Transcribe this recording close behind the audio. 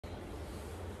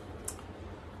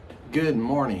Good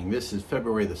morning. This is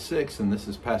February the 6th, and this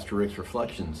is Pastor Rick's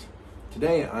Reflections.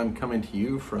 Today I'm coming to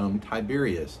you from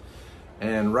Tiberias,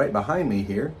 and right behind me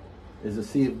here is the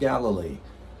Sea of Galilee.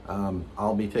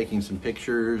 I'll be taking some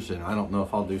pictures, and I don't know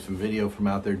if I'll do some video from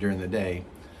out there during the day,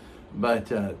 but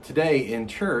today in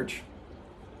church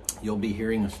you'll be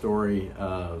hearing a story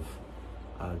of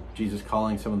Jesus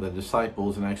calling some of the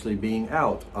disciples and actually being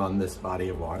out on this body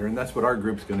of water, and that's what our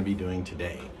group's going to be doing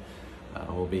today.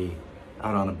 We'll be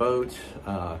out on a boat.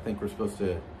 I think we're supposed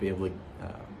to be able to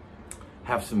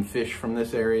have some fish from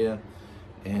this area,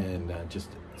 and just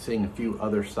seeing a few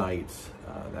other sites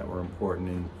that were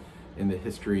important in the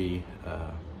history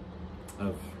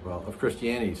of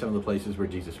Christianity, some of the places where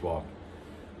Jesus walked.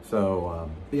 So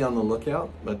be on the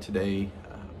lookout. But today,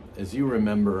 as you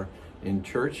remember in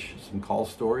church, some call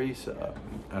stories.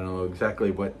 I don't know exactly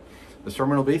what the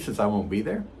sermon will be since I won't be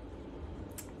there,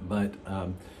 but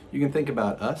you can think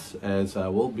about us as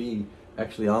we'll be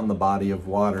actually on the body of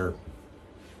water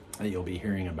that you'll be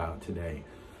hearing about today.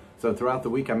 So throughout the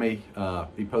week I may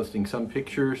be posting some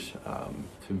pictures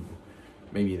to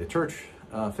maybe the church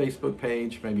Facebook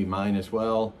page, maybe mine as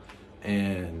well,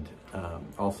 and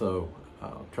also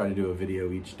try to do a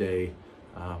video each day,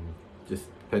 just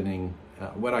depending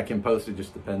what I can post. It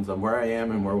just depends on where I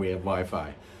am and where we have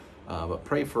Wi-Fi. But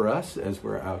pray for us as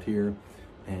we're out here,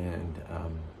 and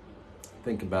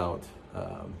think about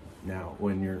now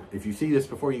if you see this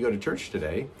before you go to church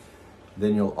today,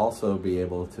 then you'll also be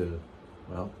able to,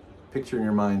 picture in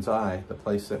your mind's eye the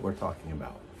place that we're talking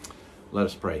about. Let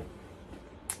us pray.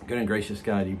 Good and gracious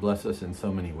God, you bless us in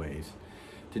so many ways.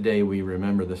 Today we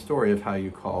remember the story of how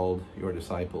you called your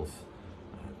disciples,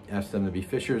 asked them to be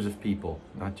fishers of people,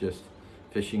 not just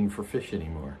fishing for fish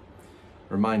anymore.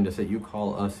 Remind us that you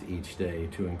call us each day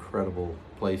to incredible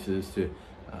places,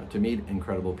 to meet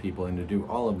incredible people, and to do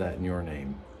all of that in your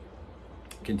name.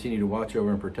 Continue to watch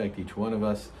over and protect each one of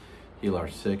us, heal our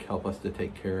sick, help us to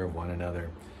take care of one another,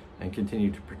 and continue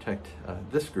to protect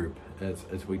this group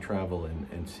as we travel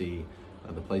and see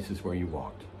the places where you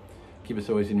walked. Keep us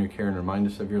always in your care and remind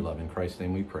us of your love. In Christ's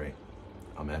name we pray.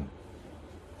 Amen.